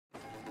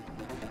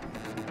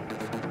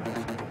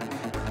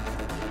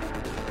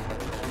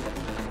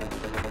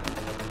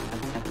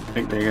I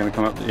think they're gonna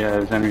come up. Yeah,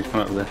 there's enemies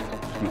coming up this.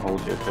 Just gonna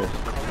hold you first.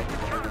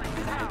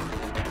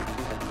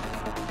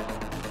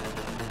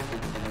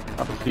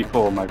 That's a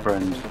C4, my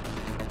friend.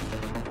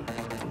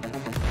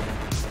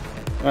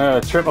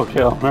 Triple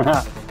kill.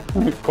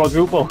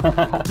 Quadruple.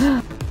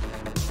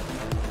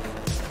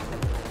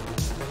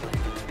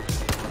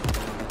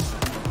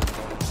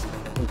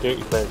 Some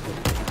dirty places.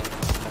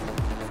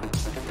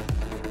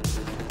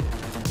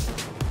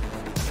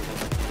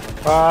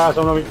 Ah,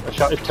 someone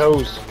shot his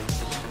toes.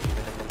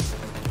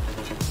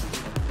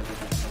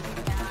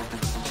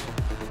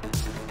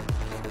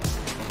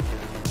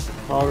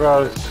 Oh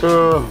god, it's two.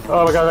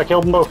 Oh my god, I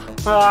killed them both.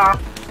 Ah!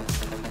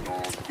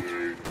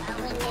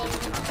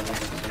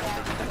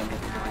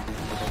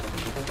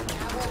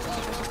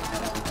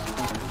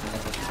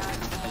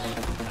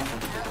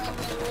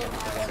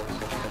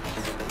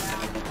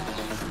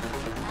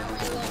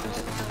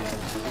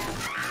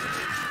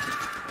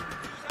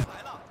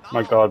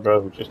 My god,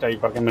 bro, just ain't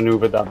fucking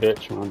maneuvered that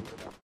bitch, man.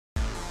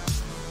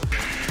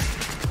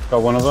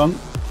 Got one of them.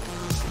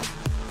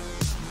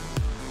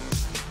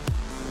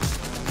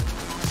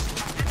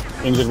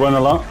 Injured one a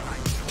lot.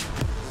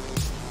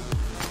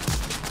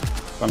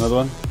 Got another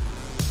one.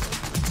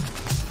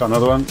 Got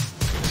another one.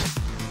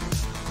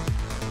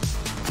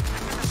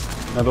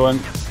 Another one. I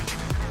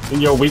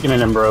think you're weakening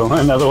him, bro.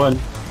 Another one.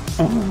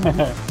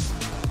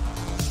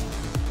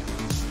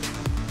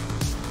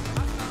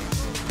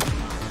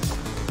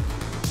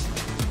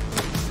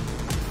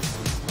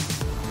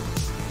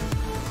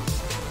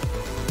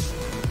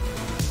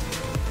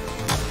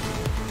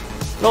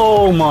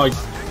 Oh my.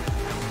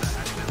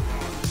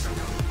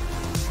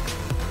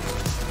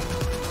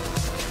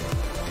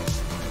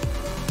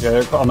 Yeah,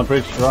 they're on the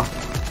bridge, bro.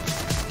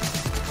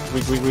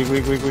 Weak.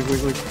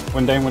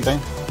 One down.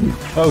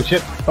 Oh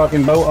shit,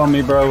 fucking boat on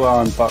me, bro. Oh,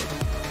 I'm fucked.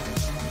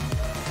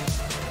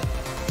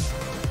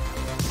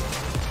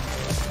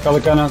 Got the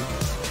gunner.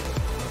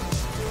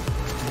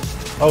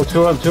 Oh,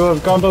 two of them,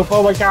 gone both.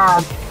 Oh my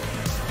god.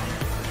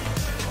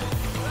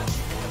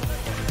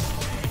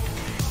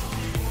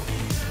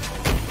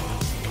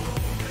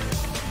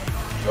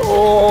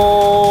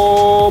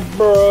 Oh,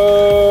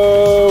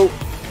 bro.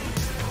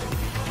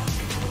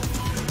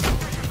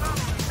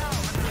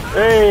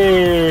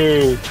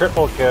 Hey,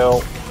 triple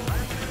kill.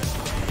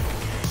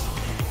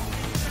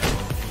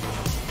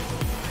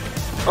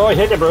 Oh, I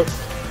hit it, bro.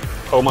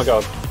 Oh my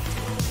god.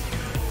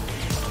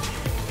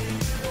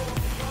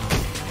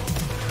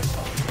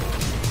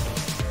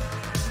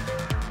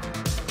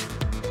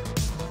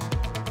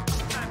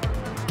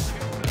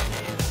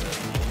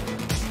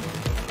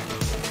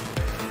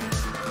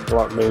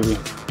 Block, baby.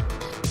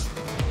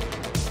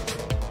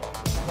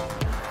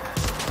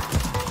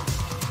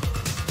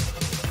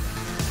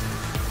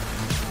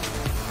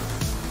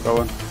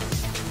 Going.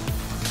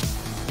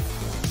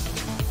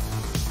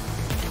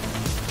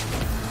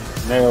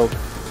 Nailed.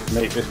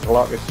 Make this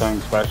Glock this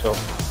sound special.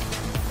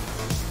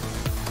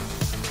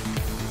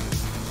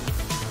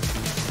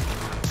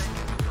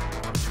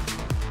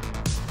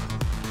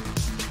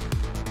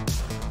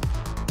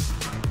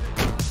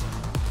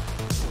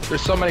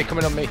 There's so many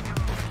coming on me.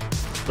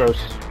 Gross.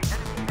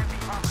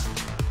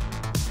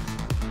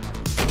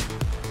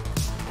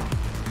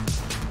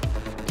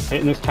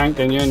 Hitting this tank,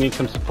 then you need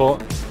some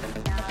support.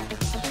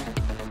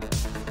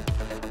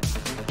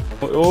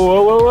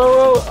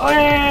 Whoa!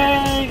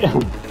 Hey!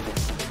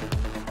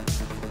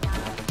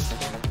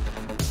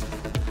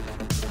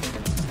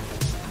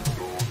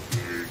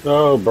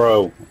 Oh,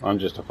 bro, I'm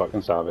just a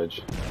fucking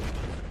savage.